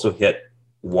we've also hit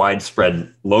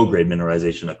widespread low grade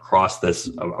mineralization across this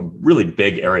a really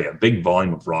big area. Big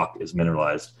volume of rock is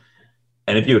mineralized.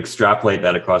 And if you extrapolate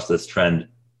that across this trend,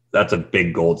 that's a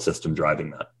big gold system driving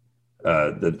that.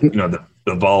 The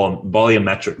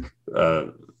volumetric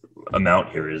amount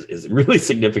here is really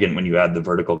significant when you add the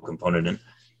vertical component in.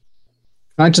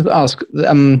 Can I just ask,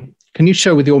 can you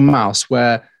show with your mouse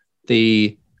where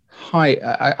the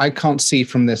high, I can't see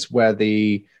from this where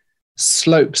the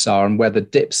slopes are and where the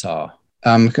dips are.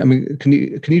 Can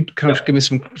you kind of give me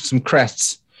some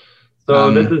crests?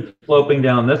 So this is sloping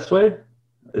down this way.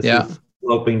 This is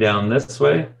sloping down this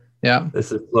way. Yeah.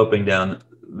 This is sloping down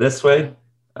this way.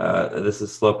 This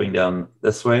is sloping down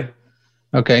this way.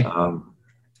 Okay.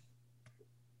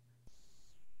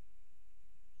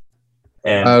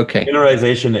 And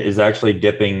mineralization is actually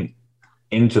dipping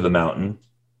into the mountain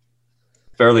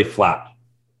fairly flat.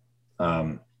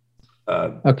 20,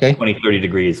 30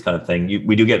 degrees kind of thing.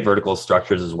 We do get vertical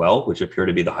structures as well, which appear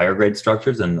to be the higher grade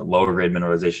structures, and the lower grade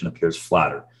mineralization appears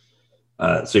flatter.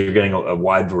 So you're getting a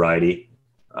wide variety.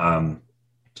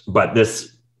 But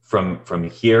this from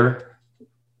here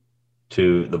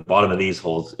to the bottom of these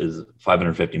holes is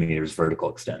 550 meters vertical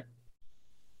extent.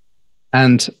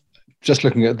 And just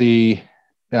looking at the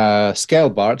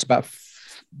scale bar, it's about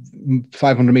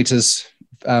 500 meters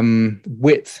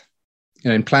width,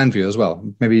 in plan view as well,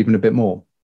 maybe even a bit more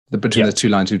between the two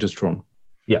lines you've just drawn.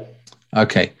 Yeah.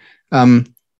 Okay.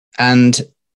 And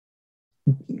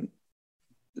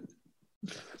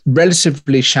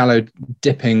relatively shallow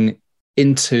dipping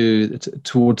into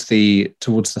towards the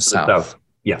south.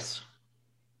 Yes.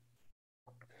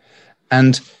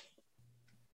 And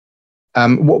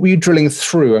what were you drilling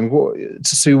through? And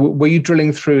so were you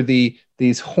drilling through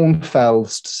these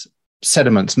Hornfels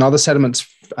sediments? And are the sediments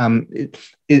are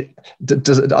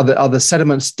the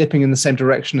sediments dipping in the same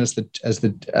direction as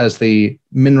the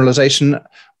mineralization,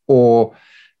 or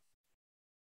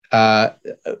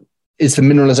is the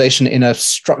mineralization in a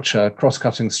structure,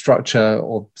 cross-cutting structure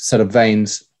or set of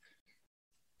veins?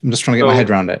 I'm just trying to get my head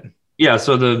around it. Yeah,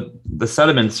 so the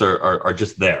sediments are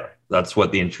just there. That's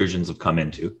what the intrusions have come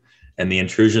into. And the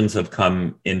intrusions have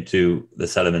come into the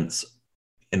sediments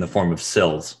in the form of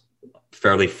sills,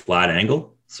 fairly flat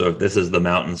angle. So if this is the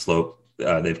mountain slope,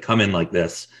 they've come in like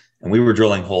this, and we were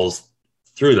drilling holes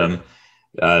through them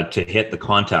to hit the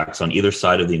contacts on either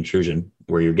side of the intrusion,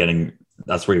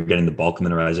 that's where you're getting the bulk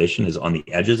mineralization, is on the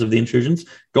edges of the intrusions,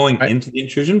 going into the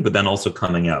intrusion, but then also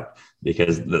coming out,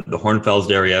 because the Hornfels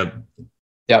area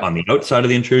on the outside of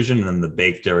the intrusion, and then the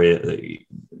baked area,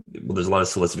 there's a lot of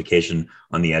silicification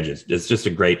on the edges. It's just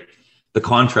the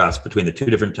contrast between the two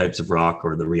different types of rock,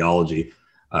 or the rheology.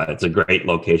 It's a great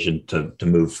location to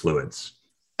move fluids.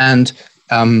 And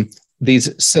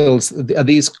these sills, are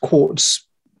these quartz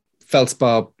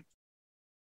feldspar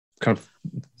kind of?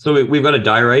 So we've got a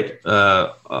diorite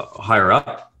higher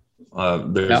up.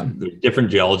 There's different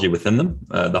geology within them.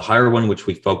 The higher one, which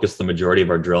we focus the majority of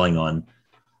our drilling on,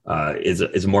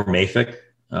 is more mafic,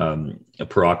 a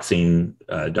pyroxene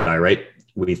diorite.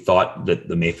 We thought that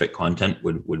the mafic content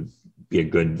would be a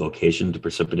good location to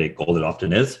precipitate gold. It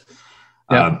often is.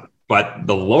 But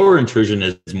the lower intrusion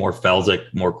is more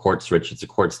felsic, more quartz rich. It's a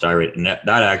quartz diorite, and that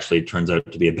actually turns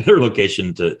out to be a better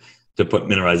location to put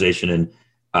mineralization in,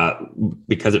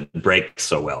 because it breaks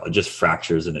so well. It just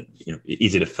fractures, and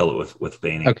easy to fill it with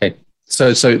veining. Okay,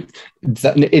 so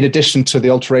that, in addition to the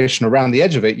alteration around the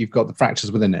edge of it, you've got the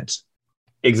fractures within it.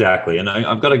 Exactly, and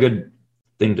I've got a good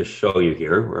thing to show you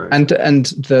here. Does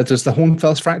the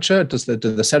Hornfels fracture? Do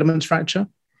the sediments fracture?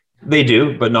 They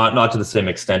do, but not to the same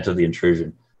extent of the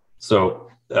intrusion. So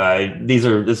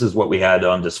this is what we had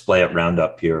on display at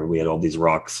Roundup here. We had all these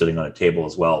rocks sitting on a table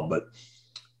as well. But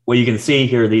what you can see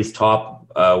here, these top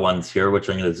ones here, which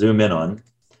I'm going to zoom in on,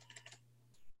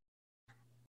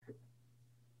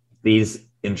 these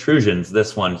intrusions,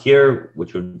 this one here,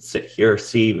 which would sit here,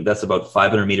 see, that's about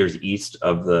 500 meters east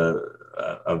of the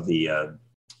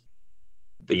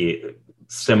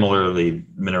similarly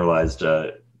mineralized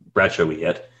breccia we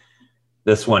hit.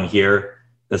 This one here,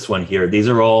 these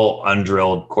are all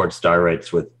undrilled quartz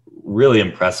diorites with really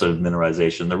impressive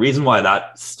mineralization. The reason why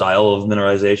that style of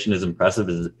mineralization is impressive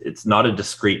is it's not a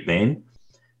discrete vein.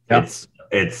 Yeah.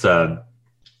 It's the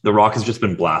rock has just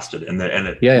been blasted,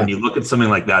 when you look at something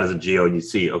like that as a geo, you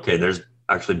see, okay, there's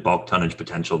actually bulk tonnage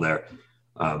potential there.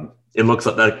 It looks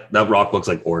like that rock looks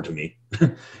like ore to me.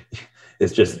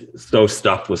 It's just so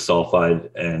stuffed with sulfide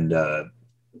and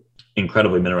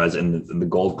incredibly mineralized, and the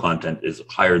gold content is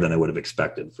higher than I would have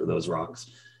expected for those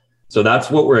rocks. So that's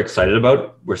what we're excited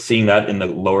about. We're seeing that in the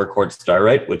lower quartz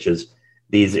diorite, which is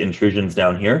these intrusions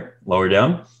down here, lower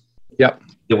down. Yep.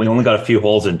 That we only got a few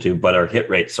holes into, but our hit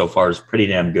rate so far is pretty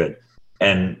damn good.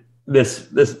 And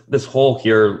this hole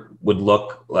here would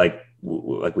look like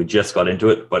we just got into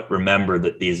it, but remember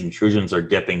that these intrusions are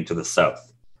dipping to the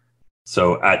south.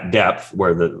 So at depth,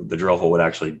 where the drill hole would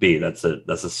actually be, that's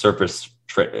a surface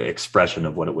expression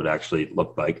of what it would actually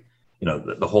look like.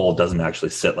 The hole doesn't actually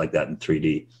sit like that in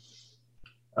 3D.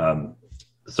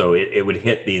 So it would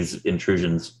hit these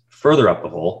intrusions further up the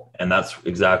hole, and that's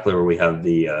exactly where we have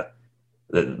the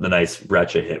nice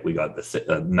breccia hit. We got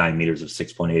the 9 meters of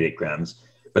 6.88 grams,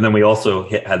 but then we also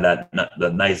had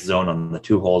the nice zone on the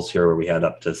two holes here where we had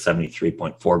up to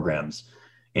 73.4 grams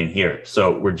in here.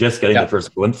 So we're just getting the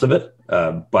first glimpse of it,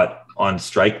 but on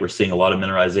strike we're seeing a lot of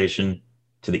mineralization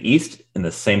to the east in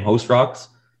the same host rocks,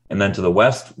 and then to the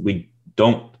west we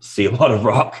don't see a lot of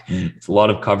rock. It's a lot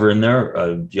of cover in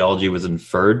there. Geology was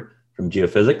inferred from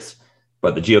geophysics,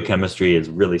 but the geochemistry is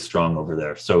really strong over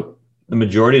there. So the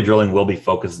majority of drilling will be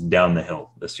focused down the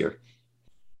hill this year.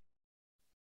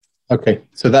 Okay,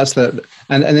 so that's and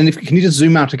then can you just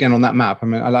zoom out again on that map? I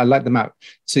mean, I like the map.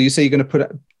 So you say you're going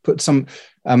to put some.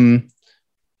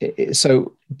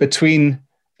 So between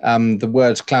the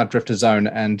words cloud drifter zone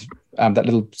and that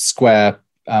little square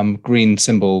green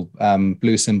symbol,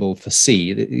 blue symbol for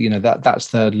C, that's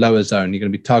the lower zone. You're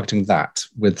going to be targeting that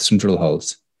with some drill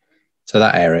holes. So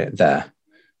that area there.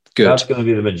 Good. That's going to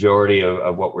be the majority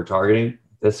of what we're targeting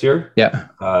this year. Yeah.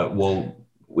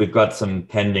 We've got some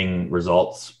pending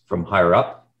results from higher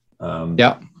up.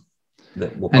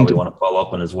 That we'll probably want to follow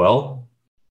up on as well.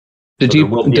 There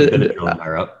will be a bit of drilling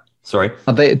higher up. Sorry.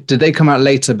 Did they come out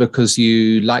later because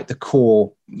you like the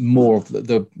core more of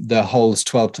the holes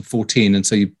 12 to 14, and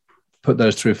so you put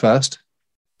those through first?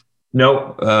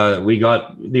 No, we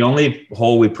got the only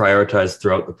hole we prioritized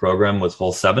throughout the program was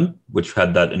hole 7, which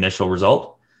had that initial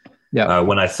result. Yeah.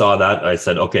 When I saw that, I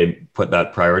said, okay, put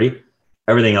that priority.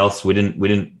 Everything else we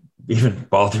didn't even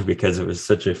bother because it was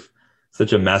such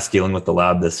a mess dealing with the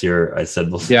lab this year. I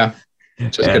said, well, yeah,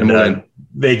 just get them all in.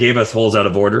 They gave us holes out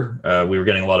of order. We were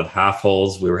getting a lot of half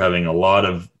holes. We were having a lot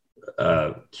of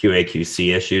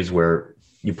QA/QC issues where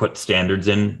you put standards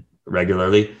in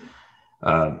regularly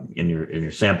in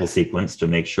your sample sequence to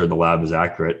make sure the lab is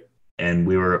accurate. And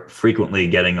we were frequently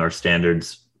getting our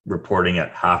standards reporting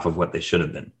at half of what they should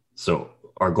have been. So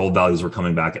our gold values were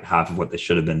coming back at half of what they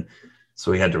should have been.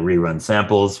 So we had to rerun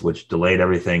samples, which delayed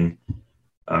everything.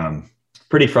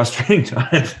 Pretty frustrating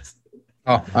times.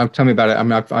 Oh, tell me about it. I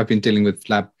mean, I've been dealing with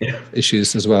lab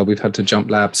issues as well. We've had to jump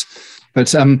labs.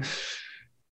 But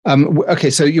okay,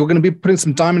 so you're going to be putting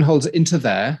some diamond holes into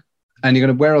there, and you're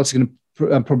going to, where else are you going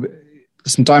to probably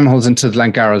some diamond holes into the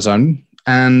Langara zone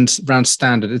and round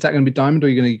standard. Is that going to be diamond, or are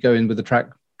you going to go in with the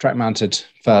track mounted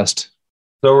first?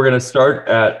 So we're going to start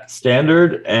at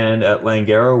standard and at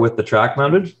Langara with the track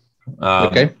mounted.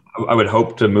 Okay. I would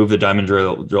hope to move the diamond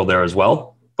drill there as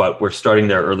well, but we're starting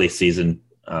there early season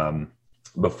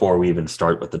before we even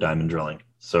start with the diamond drilling.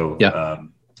 So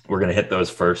we're going to hit those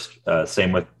first.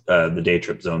 Same with the day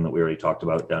trip zone that we already talked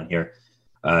about down here.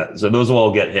 So those will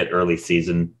all get hit early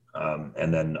season.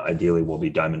 And then ideally we'll be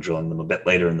diamond drilling them a bit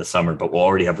later in the summer, but we'll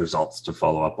already have results to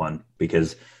follow up on,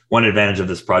 because one advantage of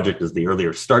this project is the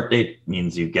earlier start date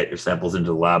means you get your samples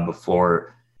into the lab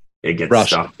before it gets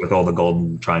stuck with all the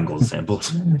golden triangles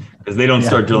samples, because they don't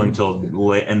start drilling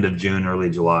till end of June, early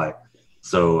July.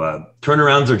 So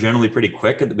turnarounds are generally pretty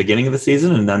quick at the beginning of the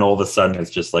season. And then all of a sudden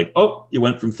it's just like, oh, you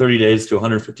went from 30 days to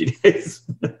 150 days.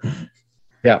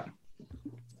 Yeah.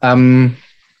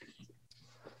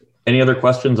 Any other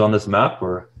questions on this map,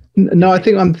 or? No, I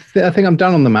think I'm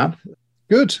done on the map.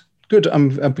 Good. I'm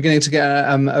beginning to get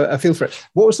a feel for it.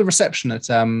 What was the reception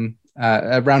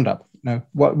at Roundup? No,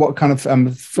 what kind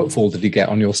of footfall did you get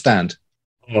on your stand?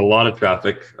 A lot of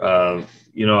traffic.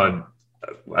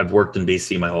 I've worked in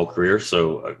BC my whole career,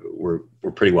 so we're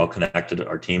pretty well connected.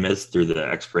 Our team is through the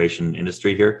exploration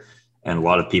industry here, and a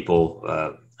lot of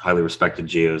people, highly respected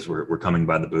geos, were coming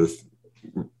by the booth.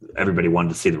 Everybody wanted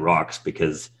to see the rocks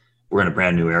because we're in a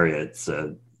brand new area. It's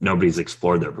nobody's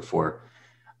explored there before,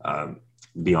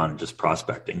 beyond just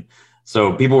prospecting.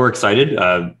 So people were excited.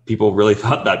 People really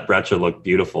thought that breccia looked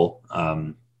beautiful,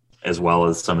 as well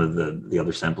as some of the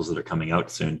other samples that are coming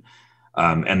out soon.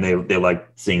 And they like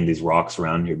seeing these rocks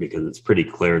around here because it's pretty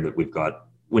clear that we've got,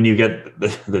 when you get the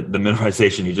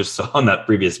mineralization you just saw on that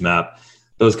previous map,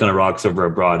 those kind of rocks over a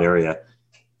broad area,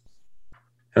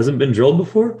 hasn't been drilled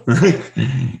before.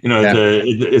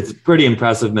 It's pretty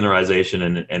impressive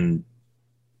mineralization, and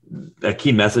a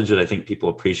key message that I think people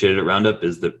appreciated at Roundup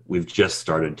is that we've just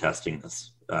started testing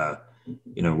this.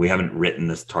 We haven't written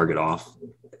this target off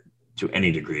to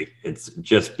any degree. It's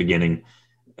just beginning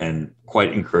and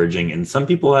quite encouraging. And some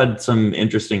people had some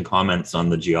interesting comments on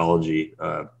the geology.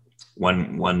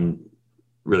 One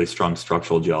really strong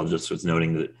structural geologist was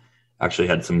noting that actually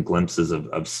had some glimpses of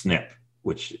SNP,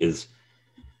 which is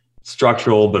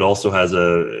structural, but also has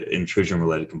a intrusion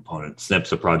related component.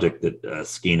 SNP's a project that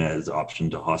Skeena has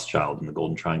optioned to Hochschild in the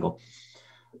Golden Triangle.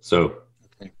 So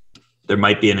there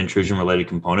might be an intrusion related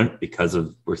component because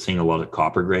we're seeing a lot of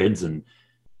copper grades and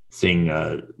seeing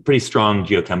pretty strong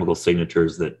geochemical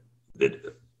signatures that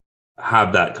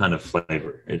have that kind of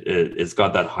flavor. It's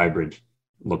got that hybrid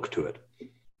look to it.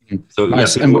 So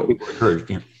nice. Yeah, people are encouraged.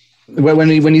 Yeah.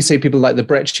 When you say people like the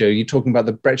breccia, you're talking about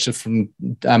the breccia from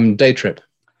Day Trip.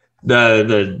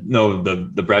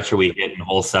 The breccia we hit in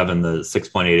hole 7, the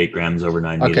 6.88 grams over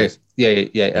 9 meters.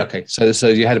 Okay. Yeah. Okay. So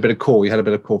you had a bit of core. You had a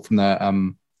bit of core from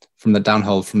the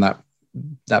downhole from that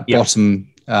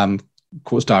bottom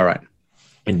quartz diorite.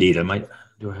 Indeed.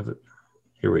 Do I have it?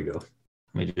 Here we go.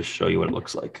 Let me just show you what it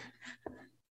looks like.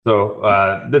 So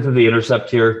this is the intercept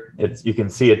here. You can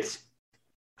see it's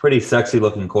pretty sexy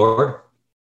looking core.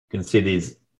 You can see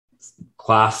these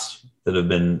clasps that have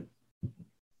been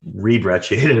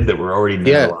rebrecciated that were already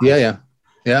mineralized.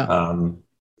 Yeah.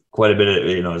 Quite a bit of,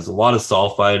 there's a lot of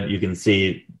sulfide. You can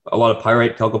see a lot of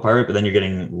pyrite, chalcopyrite, but then you're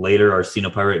getting later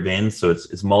arsenopyrite veins. So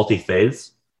it's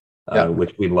multi-phase,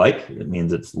 which we like. It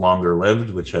means it's longer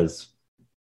lived, which has,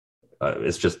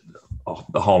 it's just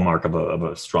the hallmark of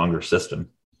a stronger system.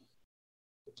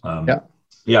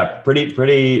 Pretty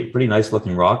nice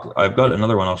looking rock. I've got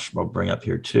another one I'll bring up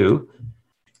here too.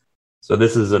 So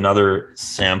this is another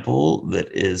sample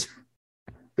that is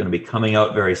going to be coming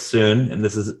out very soon. And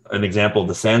this is an example of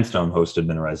the sandstone hosted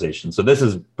mineralization. So this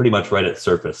is pretty much right at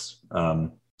surface.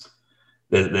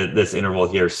 this interval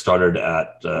here started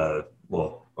at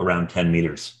around 10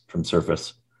 meters from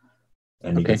surface,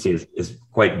 and you can see it's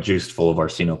quite juiced full of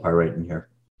arsenopyrite in here.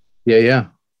 Yeah.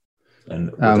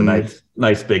 And with a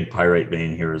nice big pyrite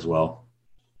vein here as well.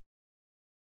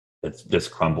 It's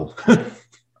just crumbled.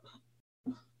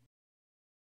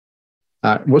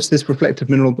 What's this reflective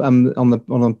mineral on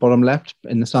the bottom left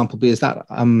in the sample B? Is that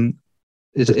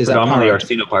is that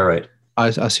arsenopyrite?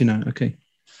 Arseno. Okay.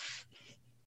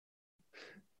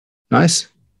 Nice.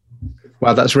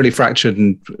 Wow, that's really fractured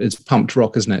and it's pumped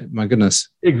rock, isn't it? My goodness.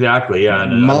 Exactly. Yeah.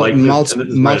 And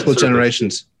multiple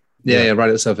generations. Yeah, right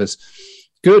at the surface.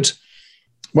 Good.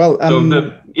 Well,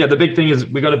 the big thing is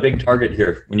we got a big target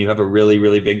here. When you have a really,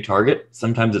 really big target,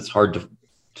 sometimes it's hard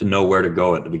to know where to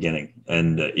go at the beginning,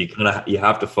 and you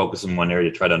have to focus in one area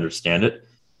to try to understand it.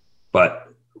 But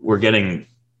we're getting,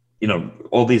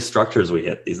 all these structures we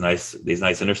hit, these nice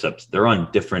intercepts. They're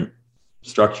on different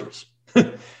structures.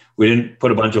 We didn't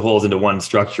put a bunch of holes into one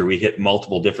structure. We hit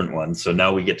multiple different ones. So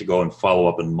now we get to go and follow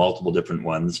up in multiple different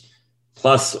ones,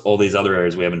 plus all these other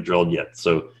areas we haven't drilled yet.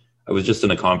 So I was just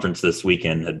in a conference this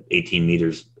weekend, had 18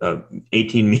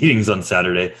 meetings on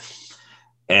Saturday.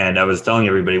 And I was telling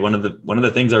everybody, one of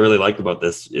the things I really like about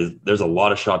this is there's a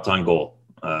lot of shots on goal.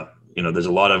 There's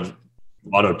a lot of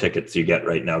lotto tickets you get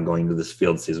right now going into this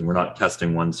field season. We're not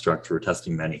testing one structure, we're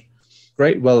testing many.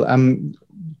 Great. Well,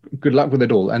 good luck with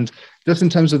it all. And just in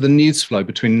terms of the news flow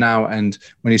between now and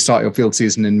when you start your field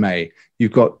season in May,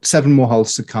 you've got 7 more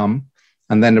holes to come,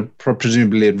 and then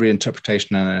presumably a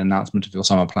reinterpretation and an announcement of your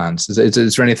summer plans.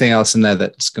 Is there anything else in there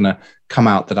that's going to come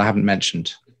out that I haven't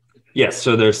mentioned? Yes.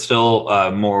 So there's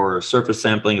still more surface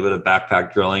sampling, a bit of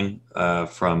backpack drilling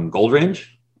from Gold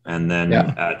Range. And then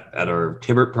at our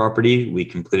Tibbert property, we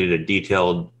completed a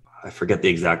detailed, I forget the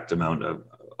exact amount of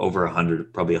over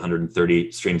 100, probably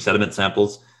 130 stream sediment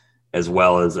samples, as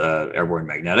well as airborne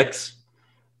magnetics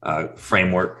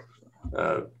framework,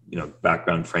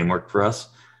 background framework for us.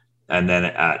 And then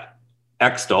at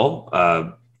Extol,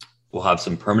 we'll have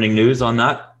some permitting news on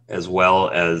that, as well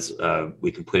as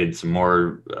we completed some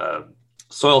more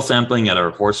soil sampling at our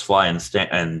horsefly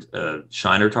and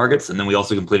shiner targets. And then we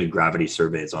also completed gravity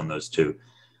surveys on those too.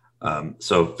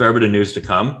 So fair bit of news to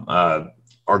come.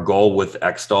 Our goal with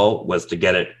Extol was to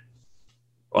get it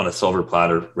on a silver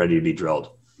platter, ready to be drilled,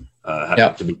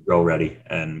 to be drill ready.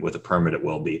 And with a permit, it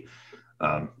will be.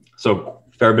 So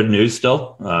fair bit of news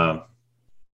still.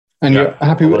 And you're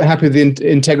happy with the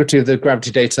integrity of the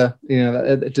gravity data?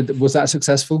 Was that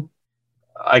successful?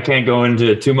 I can't go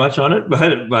into too much on it,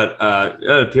 but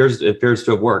it appears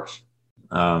to have worked.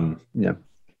 I think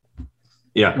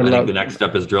the next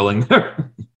step is drilling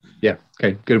there. Yeah.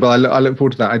 Okay. Good. Well, I look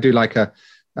forward to that. I do like a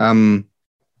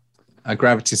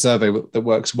gravity survey that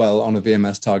works well on a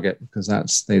VMS target, because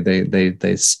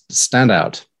they stand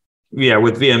out. Yeah,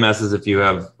 with VMSs, if you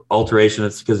have alteration,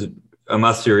 it's because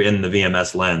unless you're in the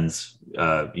VMS lens,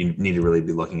 you need to really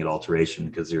be looking at alteration,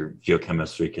 because your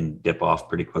geochemistry can dip off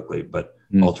pretty quickly. But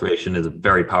alteration is a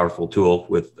very powerful tool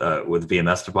with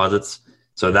VMS deposits.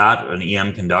 So that, an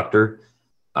EM conductor,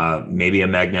 maybe a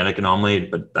magnetic anomaly,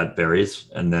 but that varies,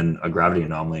 and then a gravity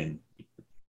anomaly.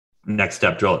 Next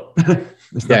step, drill it.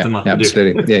 There's nothing left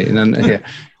to do. Absolutely.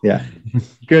 Yeah.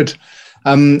 Good.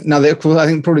 Now, of course, I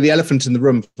think probably the elephant in the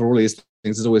room for all these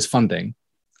things is always funding.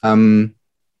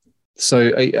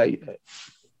 So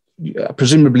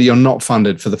presumably you're not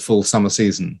funded for the full summer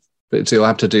season, but you'll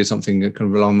have to do something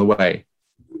kind of along the way.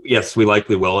 Yes, we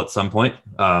likely will at some point.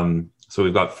 So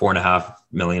we've got $4.5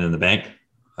 million in the bank.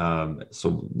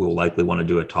 So we'll likely want to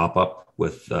do a top up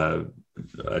with a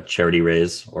charity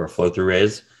raise or a flow through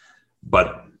raise,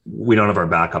 but we don't have our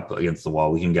back up against the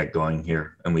wall. We can get going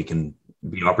here, and we can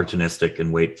be opportunistic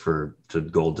and wait for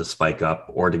gold to spike up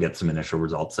or to get some initial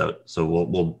results out. So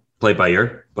we'll play by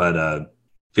ear, but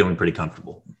feeling pretty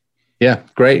comfortable. Yeah,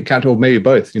 great. Or maybe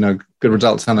both, good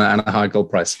results and a high gold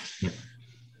price. Yeah.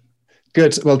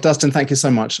 Good. Well, Dustin, thank you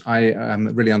so much. I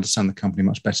really understand the company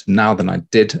much better now than I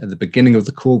did at the beginning of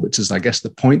the call, which is, I guess, the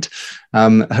point.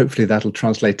 Hopefully that'll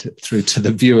translate it through to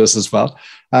the viewers as well.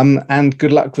 And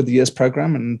good luck with the year's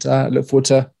program, and look forward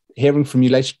to hearing from you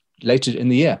later in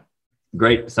the year.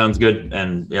 Great. Sounds good.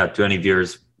 And to any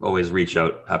viewers, always reach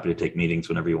out. Happy to take meetings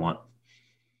whenever you want.